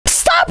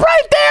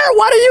right there!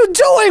 What are you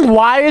doing?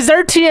 Why is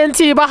there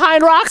TNT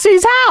behind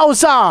Roxy's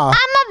house? I'm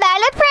about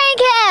to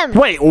prank him.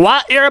 Wait,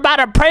 what? You're about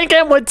to prank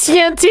him with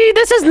TNT?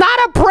 This is not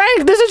a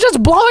prank. This is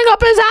just blowing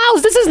up his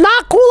house. This is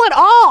not cool at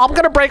all. I'm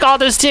gonna break all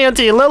this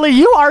TNT. Lily,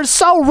 you are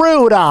so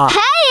rude.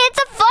 Hey, it's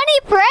a funny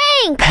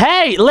prank.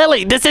 Hey,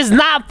 Lily, this is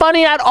not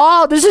funny at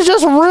all. This is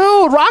just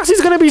rude.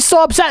 Roxy's gonna be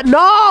so upset.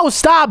 No,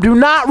 stop. Do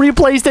not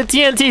replace the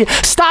TNT.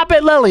 Stop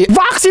it, Lily.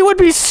 Roxy would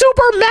be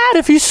super mad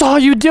if he saw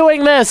you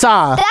doing this.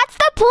 That's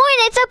the point.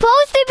 It's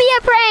supposed to be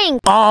a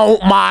prank. Oh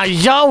my,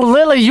 yo,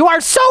 Lily, you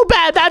are so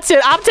bad. That's it.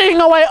 I'm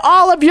taking away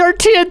all of your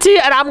TNT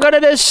and I'm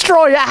gonna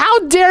destroy you. How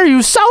dare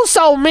you?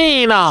 So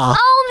mean.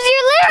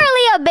 You're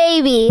literally a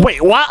baby.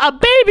 Wait, what? A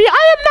baby?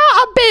 I am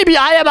not a baby.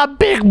 I am a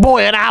big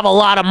boy and I have a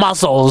lot of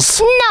muscles.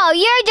 No,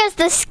 you're just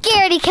a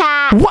scaredy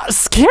cat. What?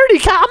 Scaredy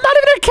cat? I'm not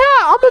even a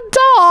cat. I'm a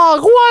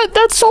dog. What?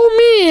 That's so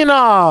mean. Get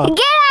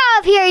out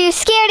of here, you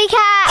scaredy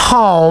cat.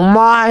 Oh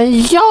my,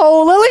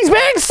 yo, Lily's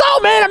being so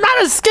mean. I'm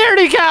not a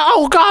scaredy cat.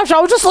 Oh gosh, I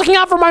was just looking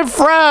out for my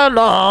friend.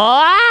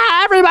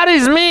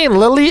 Everybody's mean.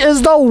 Lily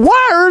is the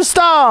worst.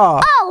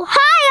 Oh,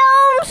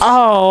 hi, Ohms.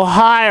 Oh,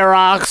 hi,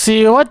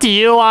 Roxy. What do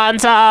you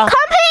want? Come hang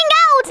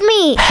out with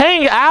me.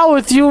 Hang out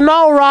with you?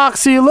 No,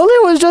 Roxy. Lily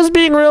was just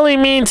being really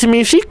mean to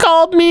me. She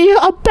called me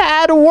a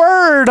bad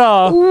word.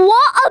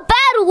 What? A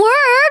bad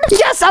word?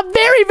 Yes, a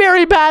very,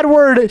 very bad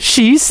word.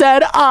 She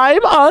said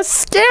I'm a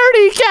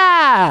scaredy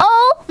cat.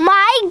 Oh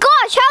my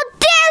gosh, how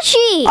dare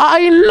she?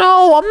 I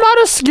know, I'm not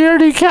a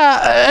scaredy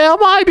cat.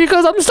 Am I?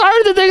 Because I'm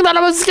starting to think that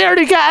I'm a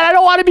scaredy cat and I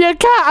don't want to be a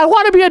cat. I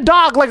want to be a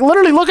dog. Like,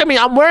 literally, look at me.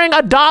 I'm wearing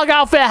a dog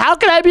outfit. How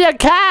can I be a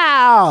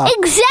cat?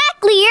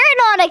 Exactly, you're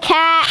not a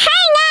cat.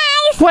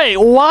 Hi, guys. Wait,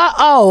 what?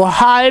 Oh,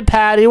 hi,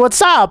 Patty.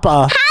 What's up?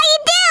 How you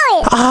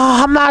doing?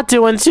 I'm not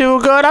doing too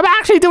good. I'm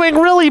actually doing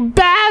really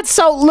bad.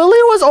 So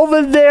Lily was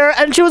over there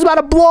and she was about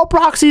to blow up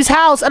Roxy's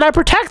house and I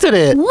protected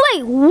it.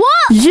 Wait, what?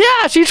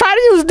 Yeah, she tried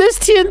to use this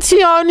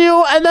TNT on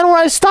you and then when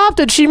I stopped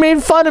it, she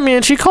made fun of me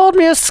and she called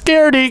me a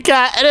scaredy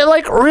cat and it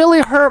like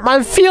really hurt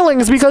my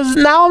feelings because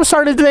now I'm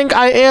starting to think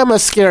I am a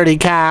scaredy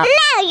cat.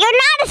 No, you're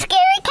not a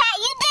scaredy cat.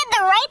 You did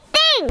the right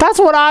thing. That's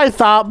what I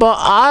thought, but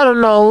I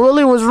don't know.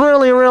 Lily was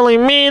really, really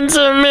mean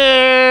to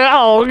me.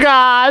 Oh,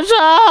 gosh.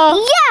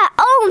 Yeah,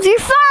 Ohms, you're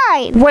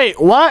fine. Wait,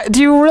 what?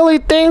 Do you really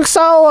think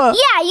so?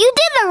 Yeah, you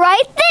did the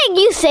right thing.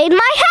 You saved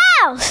my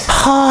house.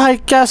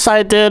 I guess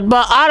I did,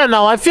 but I don't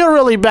know. I feel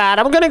really bad.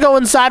 I'm gonna go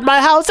inside my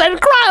house and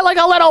cry like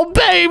a little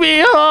baby.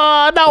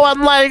 No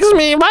one likes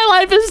me. My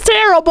life is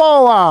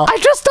terrible. I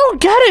just don't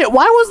get it.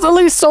 Why was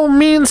Lily so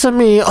mean to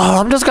me?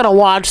 I'm just gonna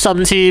watch some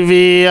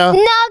TV.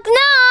 Knock,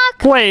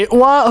 knock. Wait,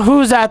 what?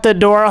 Who's at the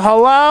door?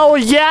 Hello?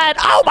 Yeah.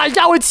 Oh my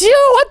God, it's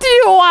you. What do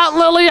you want,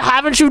 Lily?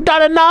 Haven't you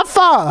done enough?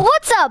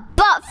 What's up,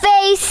 butt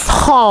face?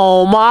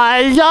 Oh my,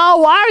 yo,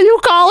 why are you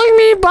calling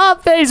me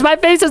butt face? My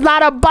face is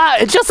not a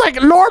butt. It's just like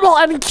normal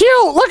and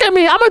cute. Look at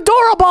me. I'm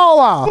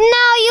adorable.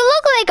 No, you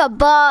look like a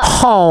butt.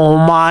 Oh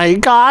my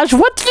gosh.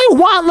 What do you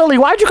want, Lily?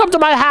 Why'd you come to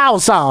my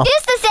house?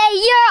 Just to say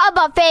you're a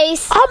butt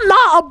face. I'm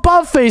not a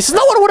butt face.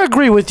 No one would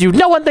agree with you.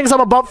 No one thinks I'm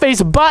a butt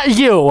face but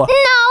you. No,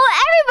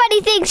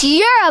 everybody thinks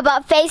you're a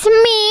butt face.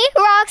 Me,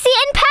 Roxy,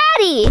 and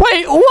Patty.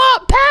 Wait,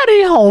 what?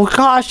 Patty? Oh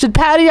gosh, did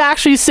Patty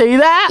actually say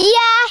that?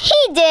 Yeah,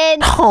 he did.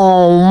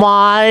 Oh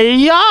my,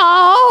 yo.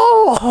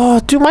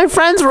 Oh, do my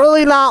friends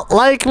really not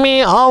like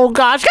me? Oh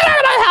gosh, get out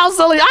of my house,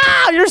 Lily.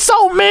 You're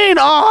so mean.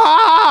 All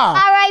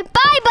right,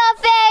 bye,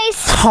 butt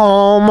face.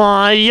 Oh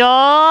my, yo.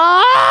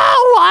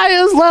 Why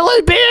is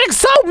Lily being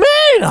so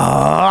mean?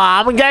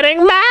 I'm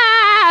getting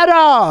mad.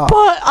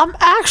 But I'm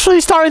actually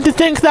starting to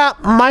think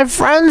that my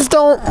friends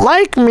don't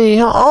like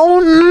me. Oh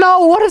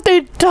no, what if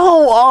they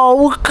don't?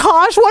 Oh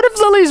gosh, what if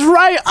Lily's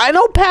right? I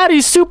know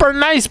Patty's super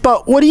nice,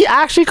 but would he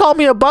actually call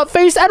me a butt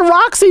face? And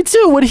Roxy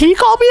too, would he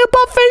call me a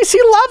butt face?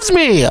 He loves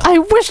me. I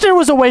wish there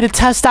was a way to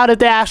test out if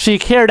they actually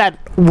cared.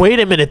 Wait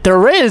a minute,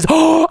 there is.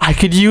 I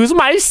could use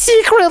my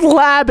secret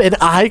lab and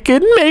I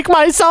could make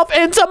myself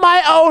into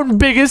my own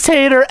biggest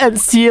hater and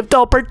see if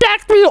they'll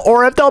protect me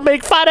or if they'll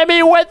make fun of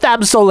me with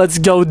them. So let's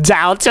go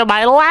down to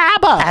my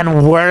lab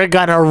and we're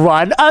gonna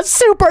run a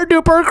super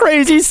duper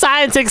crazy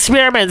science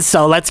experiment.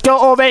 So let's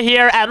go over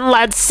here and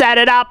let's set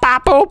it up.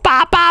 Pop, boop,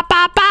 pop, pop,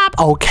 pop, pop.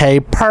 Okay,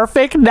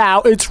 perfect.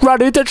 Now it's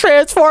ready to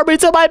transform me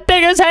to my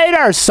biggest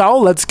hater. So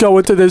let's go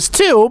into this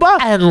tube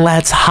and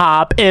let's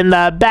hop in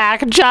the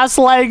back just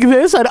like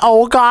this. And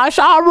oh gosh,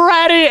 I'm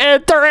ready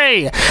in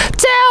 3,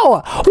 2,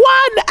 1,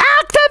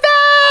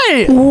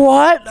 activate!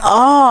 What?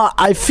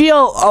 I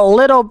feel a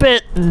little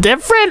bit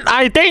different.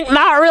 I think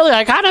not really.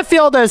 I kind of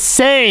feel the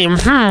same.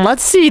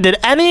 Let's see. Did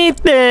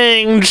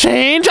anything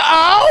change?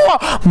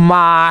 Oh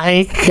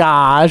my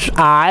gosh,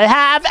 I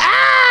have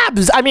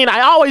abs. I mean,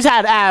 I always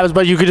had abs,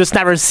 but you could just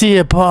never see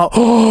it. But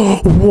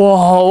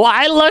whoa,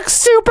 I look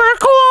super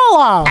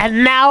cool.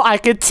 And now I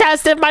could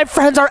test if my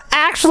friends are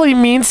actually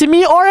mean to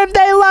me or if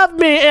they love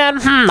me. And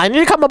I need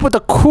to come up with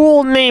a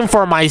cool name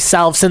for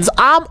myself since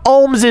I'm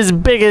Ohms'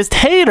 biggest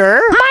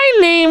hater. My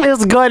name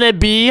is gonna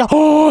be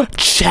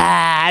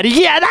Chad.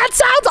 Yeah, that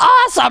sounds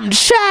awesome,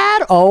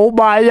 Chad. Oh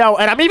my, yo.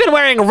 And I'm even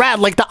wearing red,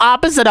 like the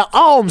opposite of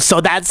Ohms,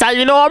 so that's how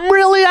you know I'm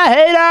really a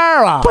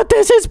hater. But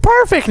this is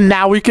perfect.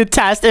 Now we could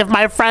test if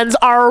my friends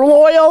are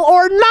loyal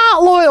or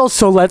not loyal.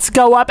 So let's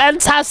go up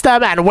and test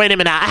them. And wait a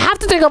minute, I have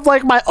to think of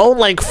like my own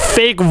like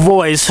fake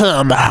voice.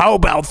 How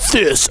about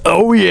this?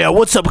 Oh yeah,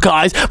 what's up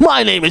guys?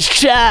 My name is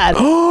Chad.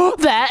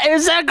 That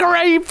is a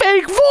great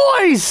fake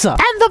voice. And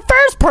the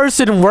first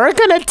person we're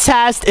gonna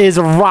test is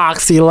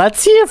Roxy. Let's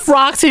see if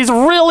Roxy's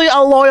really a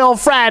loyal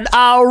friend.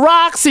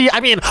 Roxy,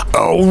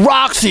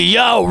 Roxy,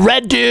 yo,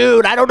 red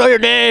dude, I don't know your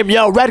name.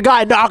 Yo, red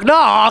guy, knock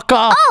knock.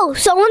 Oh,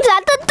 someone's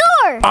at the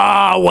door.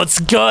 What's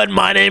good?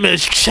 My name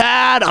is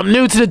Chad. I'm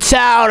new to the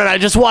town and I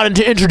just wanted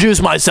to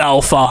introduce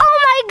myself. Oh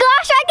my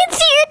gosh, I can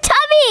see your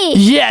tummy.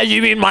 Yeah,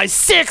 you mean my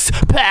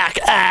six-pack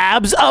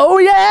abs? Oh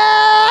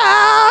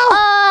yeah.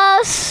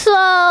 So,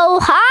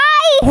 hi.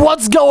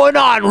 What's going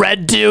on,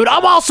 red dude?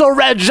 I'm also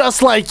red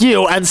just like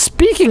you. And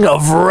speaking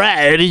of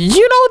red,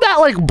 you know that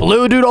like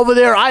blue dude over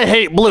there? I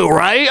hate blue,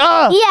 right? Yeah,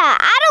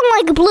 I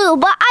don't like blue,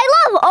 but I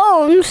love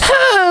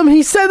Ohms.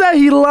 He said that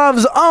he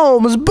loves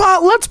Ohms,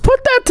 but let's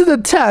put that to the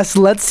test.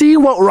 Let's see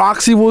what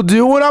Roxy will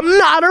do when I'm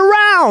not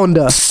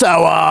around.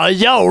 So,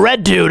 yo,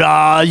 red dude,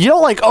 you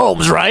don't like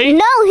Ohms, right?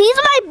 No, he's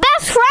my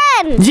best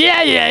friend.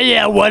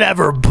 Yeah,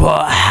 whatever.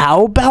 But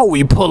how about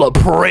we pull a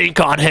prank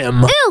on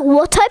him? Ew,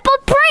 what type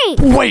of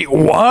prank? Wait,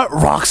 what?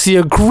 Roxy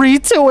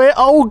agreed to it?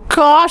 Oh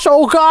gosh.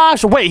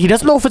 Wait, he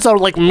doesn't know if it's a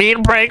like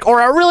mean prank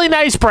or a really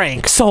nice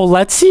prank. So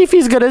let's see if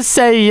he's gonna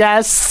say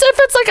yes. If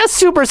it's like a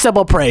super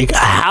simple prank,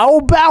 how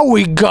about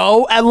we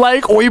go and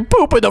like we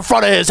poop in the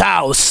front of his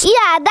house?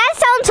 Yeah, that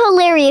sounds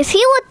hilarious.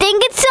 He would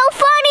think it's so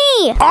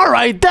funny.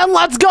 Alright, then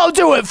let's go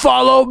do it.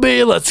 Follow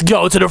me. Let's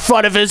go to the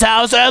front of his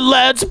house and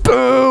let's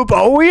poop.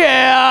 Oh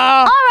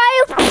yeah.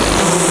 Alright.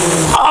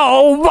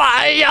 Oh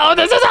my, yo,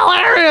 this is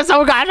hilarious.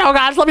 Oh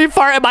gosh, let me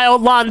fart in my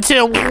own lawn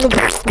too.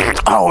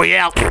 Oh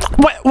yeah.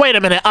 Wait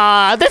a minute.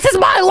 This is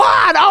my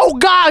lawn. Oh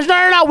gosh,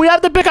 no, we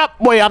have to pick up.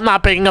 Wait, I'm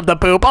not picking up the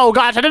poop. Oh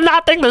gosh, I did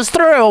not think this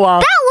through.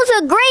 That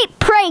was a great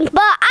prank,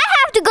 but I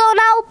have to go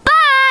now. Bye.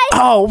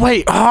 Oh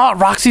wait,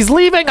 Roxy's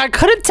leaving. I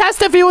couldn't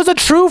test if he was a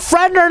true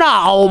friend or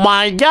not. Oh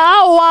my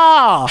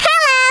god.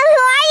 Hello,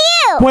 who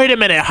are you? Wait a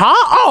minute, huh?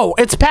 Oh,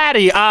 it's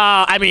Patty.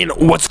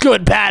 What's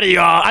good, Patty?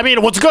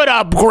 What's good,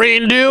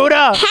 green dude?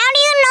 How do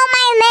you know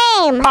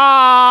my name?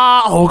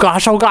 Oh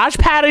gosh,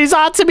 Patty's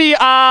on to me.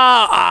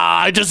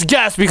 I just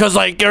guessed because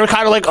like you're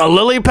kind of like a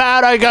lily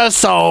pad, I guess.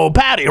 So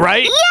Patty,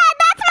 right? Yeah,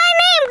 that's my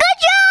name. Good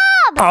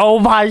job. Oh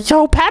my,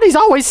 yo, Patty's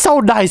always so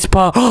nice,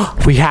 but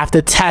we have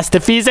to test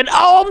if he's an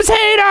Ohms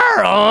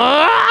hater.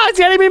 It's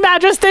getting me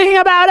mad just thinking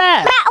about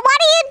it. But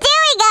what are you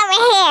doing over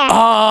here?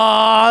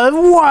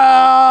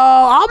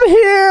 Well, I'm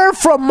here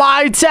from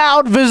my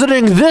town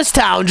visiting this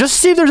town. Just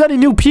see if there's any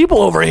new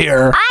people over here.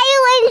 Are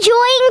you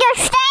enjoying your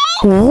stay?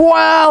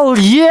 Well,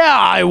 yeah,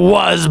 I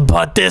was,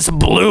 but this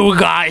blue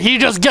guy, he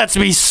just gets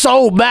me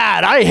so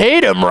mad. I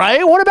hate him,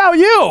 right? What about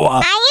you?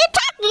 Are you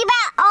talking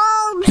about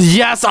Ohms?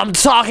 Yes, I'm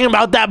talking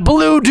about that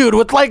blue dude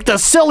with like the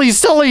silly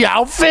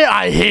outfit.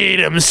 I hate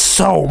him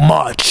so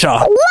much.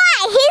 Why?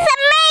 He's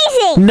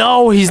amazing.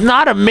 No, he's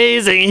not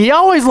amazing. He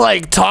always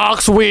like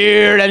talks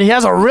weird and he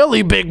has a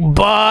really big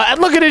butt. And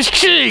look at his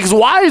cheeks.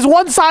 Why is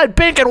one side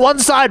pink and one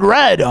side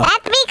red? That's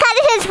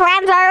because his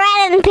friends are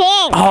red and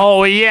pink.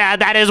 Oh yeah,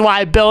 that is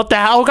why I built the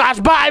hell. Oh gosh,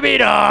 bye,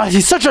 Mina.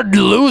 He's such a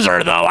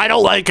loser though. I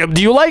don't like him.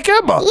 Do you like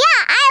him?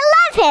 Yeah, I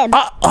love him.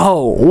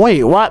 Oh,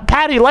 wait, what?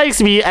 Patty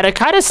likes me, and it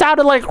kind of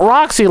sounded like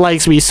Roxy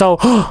likes me, so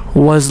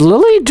was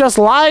Lily just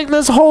lying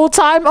this whole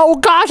time? Oh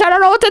gosh, I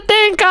don't know what to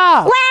think.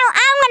 Well,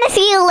 I'm gonna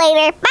see you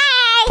later. Bye.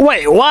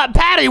 Wait, what?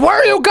 Patty, where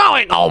are you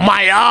going? Oh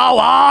my,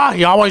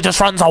 he always just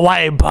runs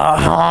away, but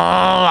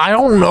I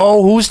don't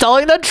know who's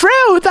telling the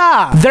truth.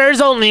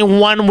 There's only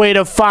one way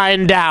to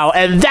find out,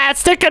 and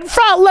that's to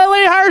confront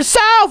Lily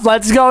herself.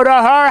 Let's go to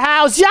her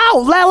house.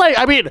 Yo,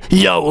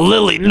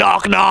 Lily,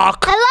 knock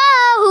knock.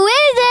 Hello, who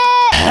is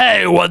it?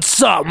 Hey,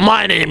 what's up?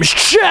 My name's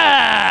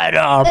Chad.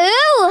 Ooh,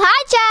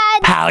 hi,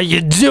 Chad. How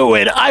you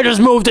doing? I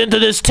just moved into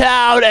this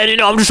town, and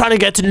I'm just trying to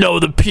get to know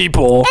the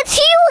people. It's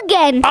you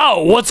again.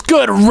 Oh, what's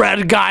good,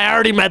 red guy? I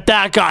already met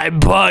that guy,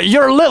 but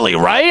you're Lily,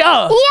 right?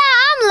 Yeah,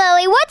 I'm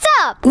Lily. What's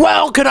up?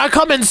 Well, can I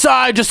come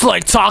inside just to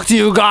like talk to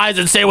you guys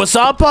and say what's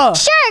up?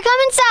 Sure, come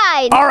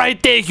inside. All right,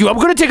 thank you. I'm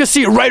gonna take a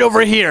seat right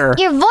over here.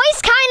 Your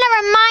voice kind of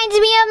reminds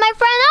me of my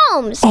friend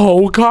Ohms.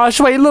 Oh gosh,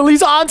 wait,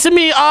 Lily's on to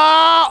me.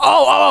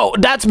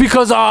 That's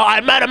because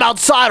I met him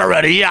outside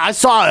already. Yeah, I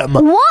saw him.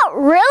 What,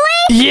 really?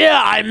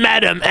 Yeah, I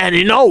met him, and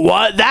you know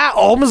what? That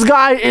Ohms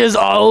guy is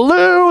a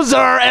loser.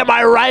 Am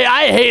I right?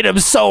 I hate him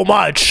so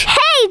much.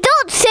 Hey,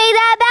 don't say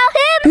that about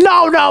him.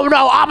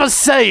 No, I'ma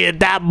say it.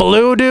 That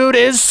blue dude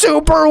is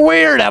super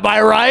weird. Am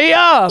I right?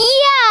 Yeah,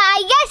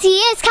 I guess he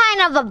is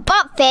kind of a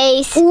butt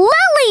face. Lily,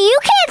 you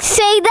can't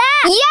say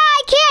that. Yeah,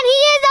 I can.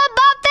 He is a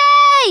butt face.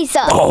 face.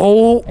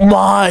 Oh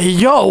my,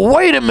 yo,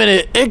 wait a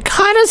minute. It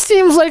kind of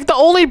seems like the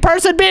only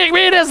person being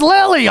mean is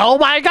Lily. Oh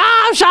my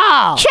gosh.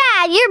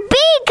 Chad, you're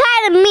being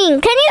kind of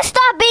mean. Can you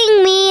stop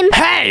being mean?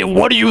 Hey,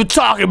 what are you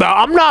talking about?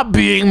 I'm not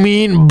being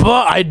mean,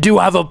 but I do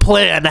have a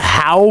plan.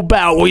 How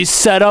about we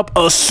set up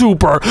a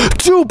super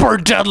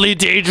duper deadly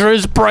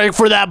dangerous prank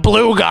for that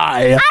blue guy?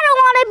 I don't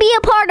want to be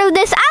a part of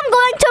this. I'm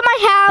going to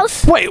my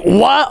house. Wait,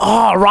 what?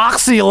 Oh,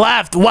 Roxy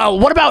left. Well,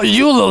 what about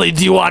you, Lily?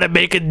 Do you want to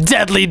make a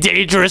deadly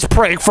dangerous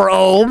prank for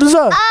Ohms?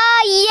 Yeah,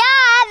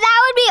 that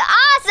would be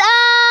awesome.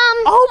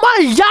 Oh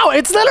my, yo,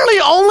 it's literally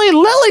only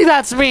Lily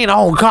that's mean.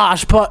 Oh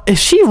gosh, but is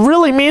she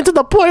really mean to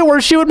the point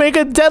where she would make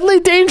a deadly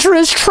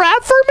dangerous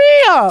trap for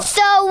me?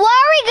 So what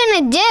are we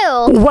gonna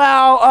do?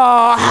 Well,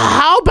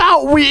 how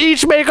about we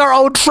each make our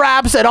own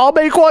traps and I'll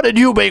make one and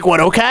you make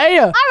one, okay?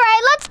 All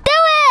right, let's do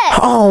it.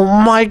 Oh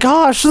my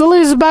gosh,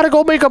 Lily's about to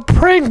go make a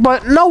prank,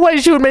 but no way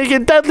she would make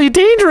it deadly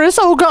dangerous.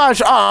 Oh gosh,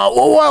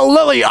 well,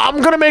 Lily,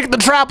 I'm gonna make the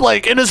trap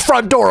like in his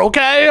front door,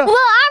 okay? Well,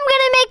 I'm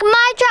gonna make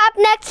my trap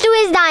next to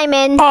his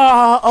diamond.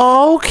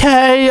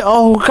 Okay.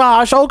 Oh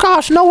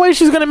gosh, no way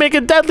she's gonna make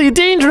it deadly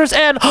dangerous.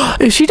 And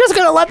is she just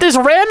gonna let this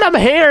random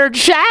haired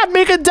Chad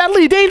make a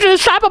deadly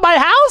dangerous trap at my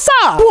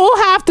house? We'll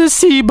have to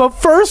see, but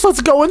first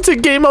let's go into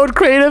game mode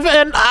creative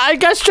and I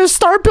guess just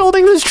start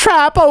building this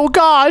trap. Oh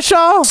gosh.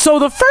 So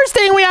the first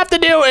thing we have to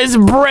do is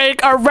break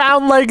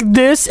around like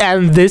this,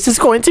 and this is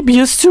going to be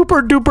a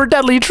super duper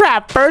deadly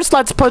trap. First,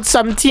 let's put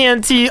some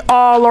TNT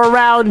all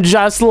around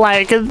just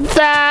like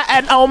that,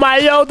 and oh my,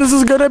 yo, this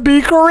is gonna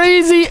be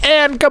crazy,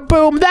 and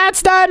kaboom,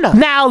 that's done.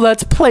 Now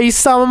let's place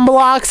some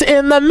blocks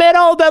in the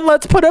middle, then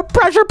let's put a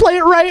pressure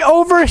plate right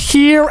over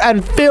here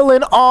and fill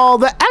in all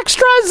the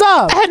extras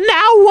up. And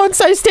now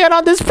once I stand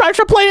on this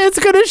pressure plate, it's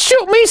gonna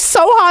shoot me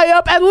so high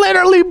up and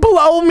literally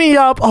blow me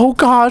up. Oh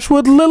gosh,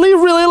 would Lily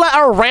really let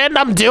a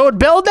random dude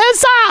build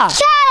this? Chad,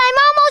 I'm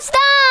almost done.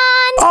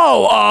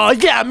 Oh,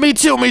 yeah, me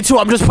too.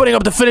 I'm just putting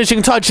up the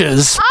finishing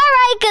touches. All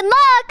right, good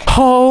luck.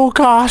 Oh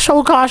gosh.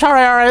 All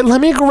right.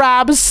 Let me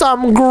grab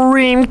some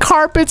green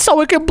carpet so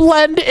it can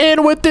blend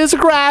in with this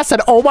grass.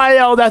 And oh my,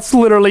 oh, that's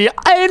literally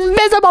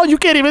invisible. You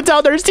can't even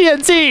tell there's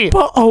TNT.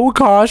 But oh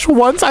gosh,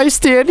 once I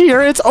stand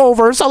here, it's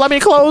over. So let me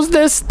close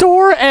this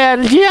door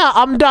and yeah,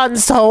 I'm done.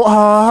 So,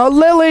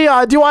 Lily,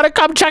 do you want to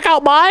come check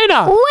out mine?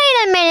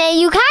 Wait a minute,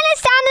 you kind of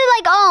sounded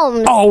like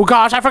Ohms. Oh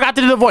gosh, I forgot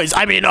to do the voice.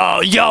 I mean,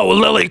 yo,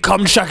 Lily,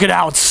 come check it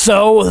out.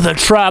 So, the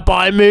trap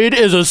I made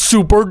is a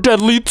super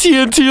deadly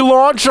TNT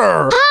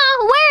launcher. Huh?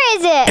 Where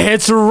is it?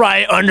 It's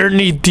right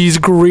underneath these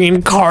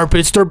green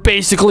carpets. They're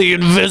basically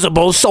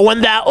invisible, so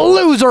when that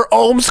loser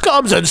Ohms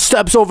comes and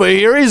steps over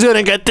here, he's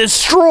gonna get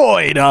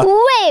destroyed.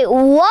 Wait,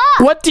 what?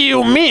 What do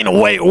you mean,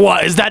 wait,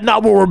 what? Is that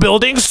not what we're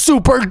building?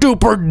 Super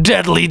duper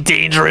deadly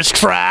dangerous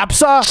traps?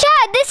 Chad,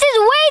 this is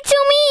way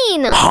too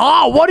mean.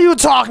 Huh? What are you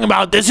talking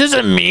about? This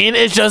isn't mean.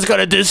 It's just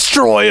gonna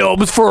destroy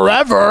Ohms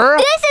forever.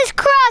 This is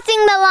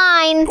crossing the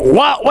line.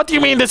 What? What do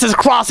you mean this is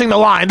crossing the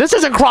line? This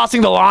isn't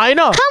crossing the line.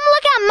 Come look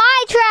at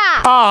my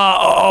trap.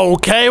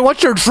 Okay.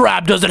 What's your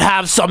trap? Does it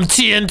have some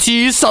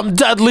TNT, some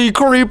deadly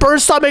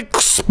creepers, some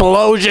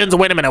explosions?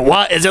 Wait a minute.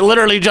 What? Is it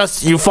literally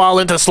just you fall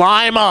into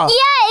slime? Yeah,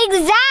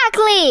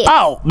 exactly.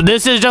 Oh,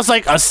 this is just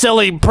like a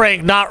silly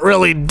prank, not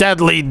really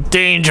deadly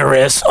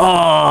dangerous.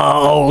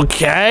 Oh,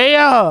 okay.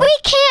 We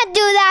can't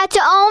do that to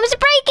Ohms.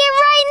 Break it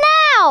right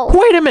now.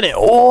 Wait a minute.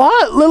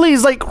 What?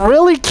 Lily's like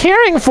really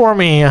caring for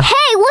me.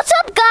 Hey, what's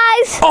up,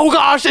 guys? Oh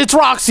gosh, it's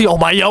Roxy. Oh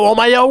my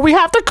yo. We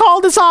have to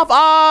call this off.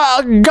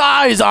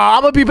 Guys,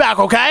 I'm gonna be back,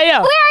 okay? Where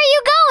are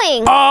you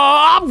going?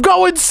 I'm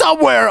going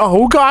somewhere.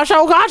 Oh gosh, I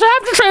have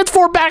to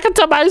transform back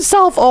into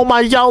myself. Oh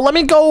my yo, let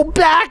me go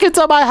back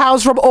into my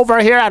house from over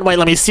here. And wait,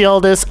 let me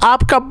seal this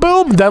up.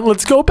 Kaboom. Then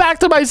let's go back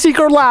to my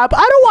secret lab.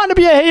 I don't want to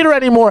be a hater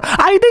anymore.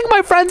 I think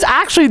my friends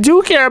actually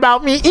do care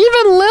about me.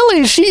 Even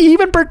Lily, she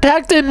even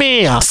protected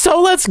me.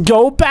 So let's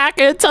go back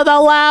into the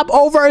lab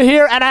over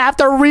here and I have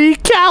to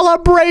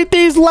recalibrate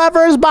these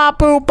levers. Bop,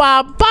 boop,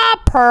 bop,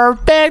 bop.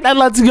 Perfect. And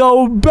let's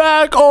go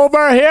back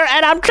over here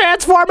and I'm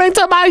transforming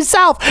to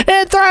myself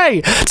in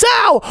 3,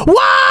 2, 1.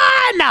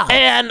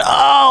 And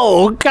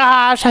oh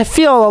gosh, I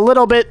feel a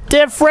little bit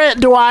different.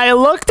 Do I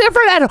look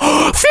different? And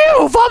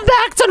phew, I'm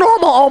back to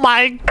normal. Oh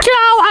my god,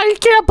 I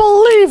can't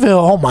believe it.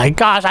 Oh my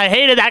gosh, I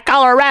hated that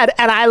color red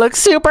and I look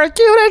super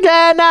cute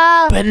again.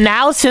 But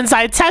now since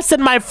I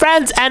tested my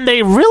friends and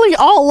they really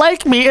all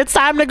like me, it's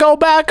time to go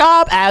back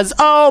up as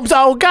Ohms.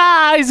 Oh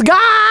guys,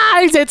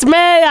 it's me.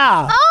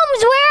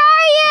 Ohms, where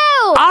are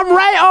you? I'm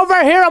right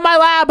over here in my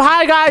lab.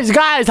 Hi guys,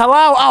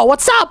 hello. Oh,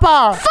 what's up?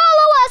 Follow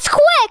us,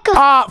 quick.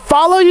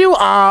 Follow you?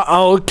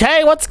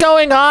 Okay, what's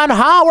going on?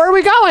 Huh? Where are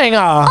we going?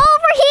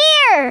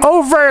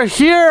 Over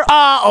here.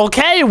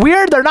 Okay,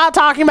 weird. They're not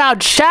talking about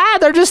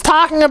Chad. They're just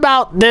talking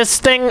about this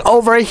thing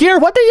over here.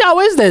 What the hell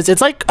is this?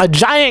 It's like a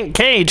giant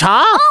cage,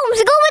 huh?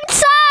 Ohms, go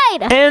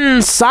inside.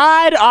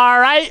 Inside? All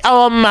right.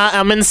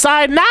 I'm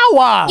inside now.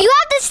 You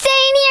have to stay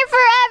in here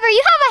forever.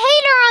 You have a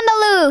hater on the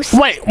loose.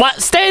 Wait,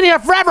 what? Stay in here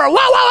forever?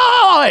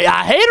 Whoa.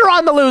 A hater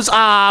on the loose.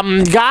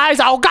 Guys.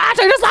 Oh gosh,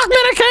 I just locked me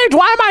in a cage.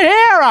 Why am I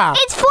here?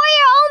 It's for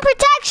your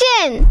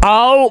protection.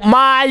 Oh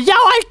my, yo,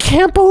 I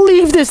can't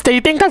believe this. They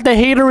think that the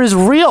hater is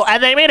real,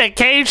 and they made a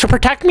cage to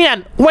protect me.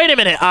 And wait a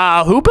minute,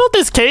 who built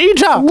this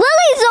cage? Lily's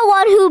the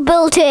one who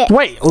built it.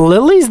 Wait,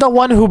 Lily's the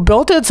one who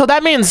built it? So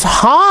that means,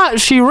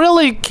 she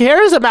really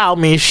cares about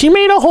me. She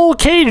made a whole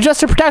cage just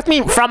to protect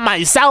me from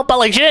myself, but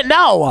like she didn't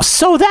know.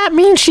 So that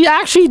means she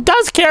actually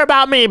does care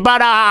about me,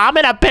 but I'm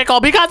in a pickle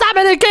because I'm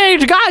in a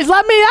cage. Guys,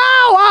 let me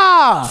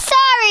out!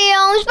 Sorry,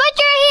 Ohms, but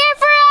you're here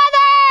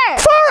forever.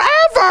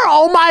 Forever?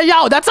 Oh my,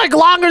 yo, that's like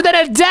longer than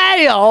a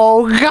day.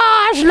 Oh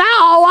gosh, no.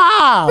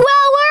 Well,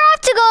 we're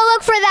off to go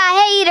look for that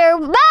hater.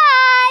 Bye.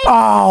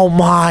 Oh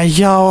my,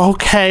 yo,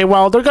 okay,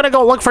 well, they're gonna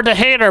go look for the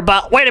hater,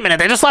 but wait a minute,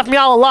 they just left me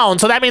all alone,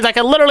 so that means I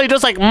can literally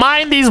just, like,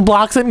 mine these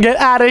blocks and get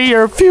out of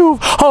here. Phew.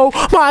 Oh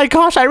my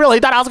gosh, I really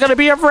thought I was gonna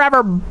be here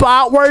forever,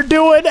 but we're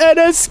doing an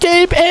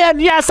escape,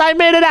 and yes, I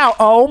made it out.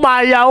 Oh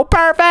my, yo,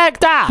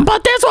 perfect.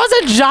 But this was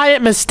a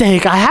giant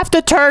mistake. I have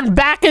to turn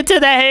back into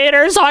the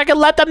hater so I can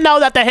let them know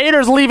that the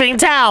hater's leaving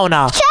town.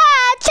 Chad,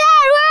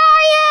 where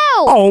are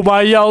you? Oh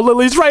my, yo,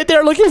 Lily's right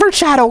there looking for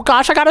Chad. Oh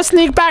gosh, I gotta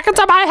sneak back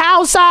into my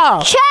house. Chad,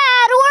 where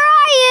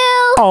are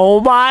you?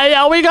 Oh my,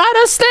 yo, we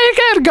gotta sneak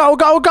in. Go,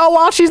 go, go.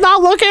 While she's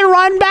not looking,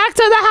 run back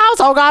to the house.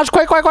 Oh gosh,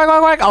 quick, quick, quick,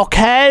 quick, quick.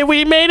 Okay,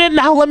 we made it.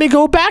 Now let me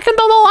go back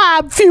into the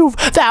lab. Phew,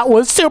 that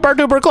was super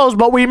duper close,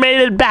 but we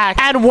made it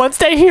back. And once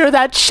they hear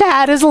that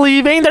Chad is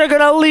leaving, they're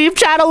gonna leave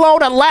Chad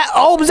alone and let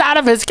Ohms out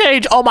of his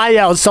cage. Oh my,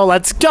 yo, so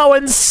let's go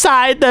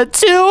inside the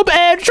tube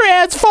and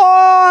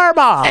transform.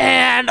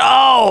 And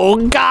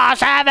oh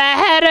gosh, I have a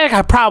headache.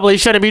 I probably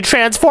shouldn't be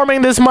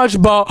transforming this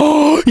much, but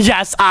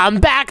yes, I'm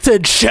back to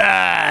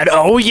Chad.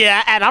 Oh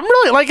yeah, and I'm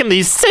really liking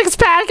these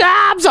six-pack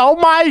abs. Oh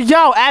my,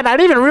 yo, and I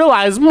didn't even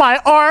realize my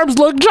arms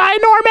look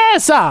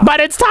ginormous. But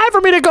it's time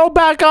for me to go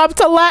back up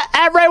to let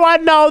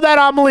everyone know that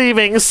I'm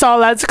leaving. So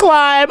let's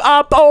climb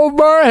up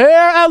over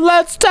here and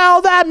let's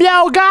tell them,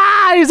 yo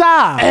guys.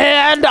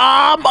 And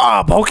I'm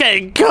up.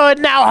 Okay, good.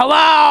 Now,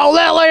 hello,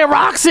 Lily,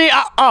 Roxy.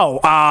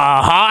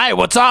 Hi,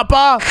 what's up?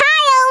 Hi,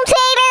 Ohms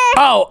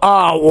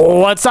Hater.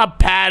 What's up,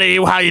 Patty?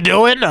 How you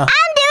doing? I'm doing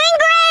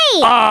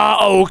great.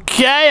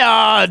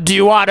 Okay, do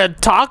you want to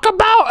talk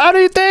about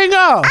anything?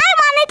 I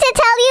wanted to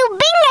tell you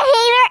being a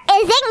hater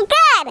isn't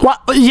good. What?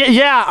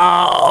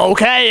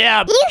 Okay,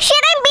 yeah. You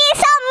shouldn't be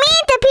so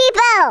mean to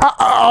people.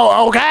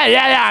 Okay,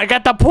 yeah, I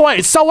get the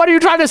point. So what are you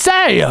trying to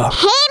say?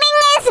 Hating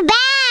is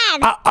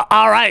bad.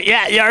 Alright,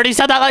 yeah, you already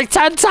said that like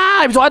 10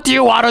 times. What do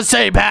you want to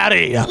say,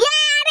 Patty? Yeah, it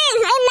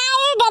is, and now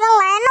you're gonna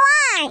learn why.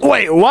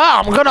 Wait,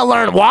 what? I'm gonna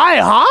learn why,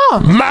 huh?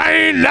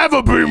 May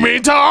never be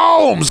mean to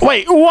Ohms.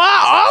 Wait, what?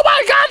 Oh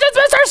my gosh, it's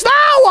Mr.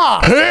 Snow!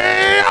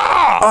 Hey!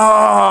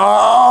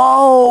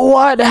 Oh,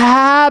 what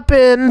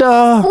happened? We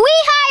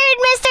hired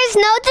Mr.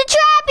 Snow to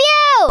trap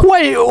you.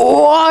 Wait,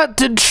 what?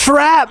 To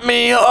trap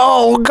me?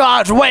 Oh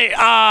gosh, wait,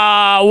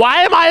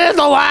 why am I in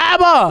the lab?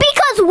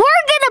 Because we're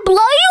gonna blow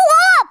you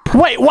up.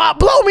 Wait, what?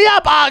 Blow me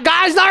up?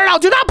 Guys, no,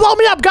 do not blow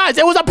me up, guys.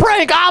 It was a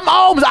prank. I'm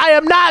Ohms. I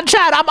am not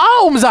Chad. I'm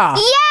Ohms.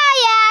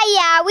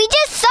 Yeah, we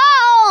just saw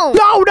Ohms.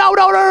 No.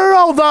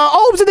 The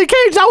Ohms in the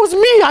cage, that was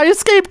me. I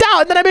escaped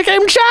out and then I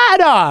became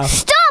Chad.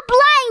 Stop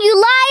lying, you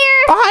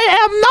liar. I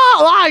am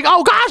not lying.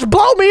 Oh gosh,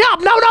 blow me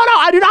up. No.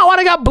 I do not want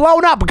to get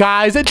blown up,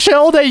 guys. It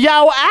chilled.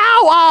 Yo,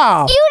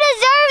 ow. You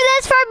deserve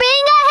this for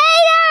being a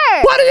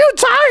hater. What are you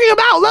talking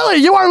about, Lily?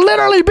 You are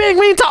literally being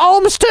mean to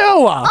Ohms too.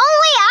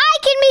 Only I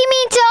can be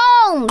mean to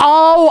Ohms.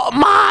 Oh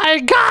my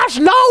gosh,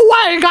 no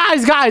way,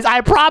 guys.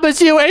 I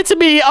promise you it's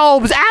me,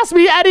 Ohms. Ask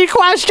me any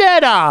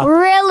question.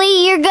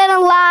 Really? You're gonna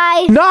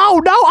lie? No,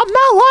 I'm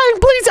not lying.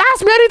 Please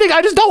ask me anything.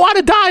 I just don't want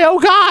to die. Oh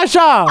gosh.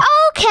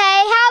 Okay,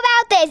 how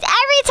about this?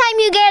 Every time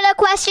you get a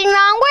question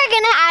wrong, we're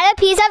gonna add a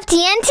piece of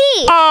TNT.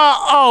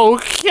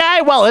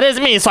 Okay. Well, it is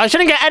me, so I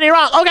shouldn't get any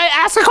wrong. Okay,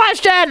 ask a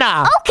question.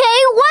 Okay,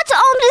 what's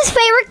Ohms'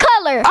 favorite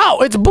color?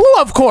 Oh, it's blue,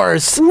 of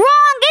course.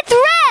 Wrong, it's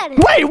red.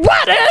 Wait,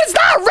 what? It's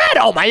not red.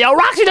 Oh my, yo,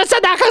 Roxy just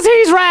said that because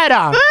he's red.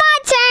 My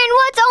turn.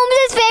 What's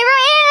Ohms'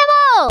 favorite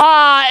animal?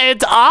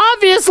 It's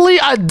obviously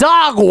a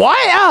dog. What?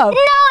 No,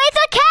 it's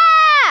a cat.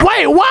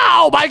 Wait,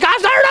 wow, my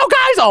gosh, no,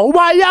 guys. Oh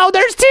my, yo,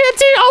 there's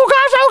TNT. Oh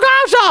gosh.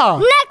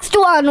 Next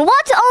one.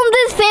 What's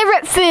Ohms'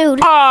 favorite food?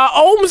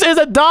 Ohms is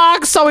a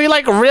dog, so he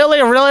like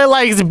really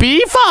likes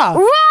beef.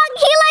 Wrong.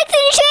 He likes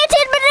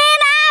enchanted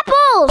banana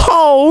apples.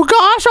 Oh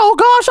gosh.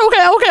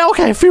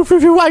 Okay.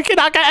 Phew. I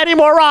cannot get any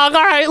more wrong.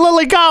 All right,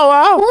 Lily,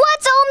 go.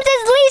 What's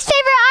Ohms' least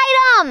favorite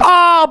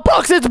item?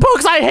 Books. It's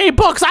books. I hate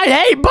books. Wrong.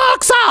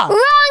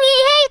 He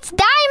hates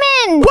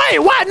diamonds. Wait,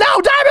 what?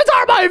 No, diamonds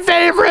are my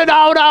favorite.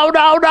 No.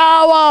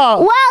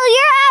 Well,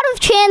 you're out of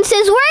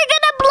chances. We're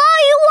gonna blow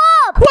you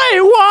up.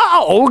 Wait, what?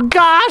 Oh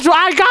gosh,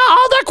 I got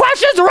all the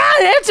questions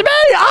right. It's me,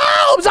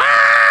 Ohms.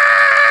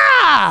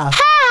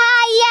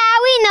 Yeah,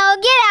 we know.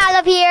 Get out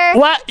of here.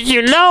 What?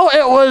 You know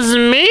it was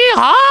me,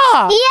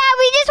 huh? Yeah,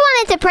 we just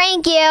wanted to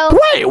prank you.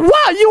 Wait,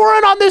 what? You were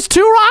in on this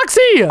too,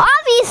 Roxy?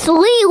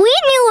 Obviously, we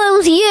knew it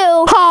was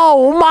you.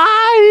 Oh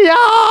my, yo,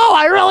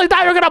 I really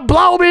thought you were gonna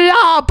blow me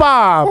up.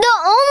 The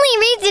only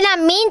only reason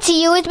I'm mean to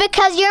you is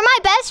because you're my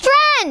best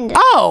friend.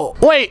 Oh,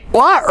 wait,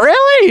 what?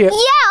 Really? Yeah,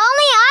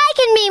 only I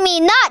can be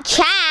mean, not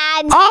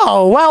Chad.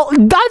 Oh, well, I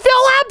feel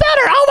a lot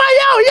better. Oh my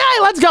god,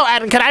 yay, let's go.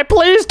 And can I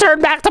please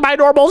turn back to my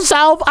normal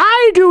self?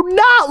 I do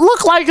not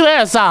look like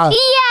this. Yeah, those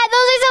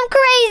are some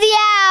crazy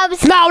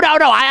abs. No,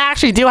 I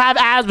actually do have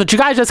abs, but you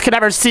guys just can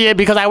never see it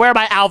because I wear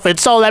my outfit.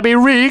 So let me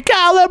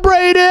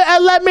recalibrate it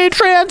and let me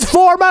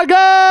transform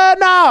again.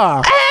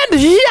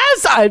 And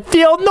yes, I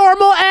feel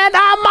normal and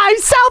I'm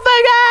myself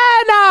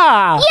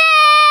again.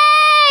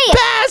 Yay!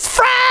 Best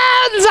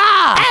friends!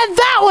 And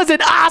that was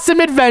an awesome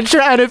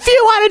adventure. And if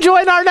you want to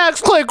join our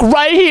next, click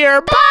right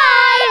here. Bye!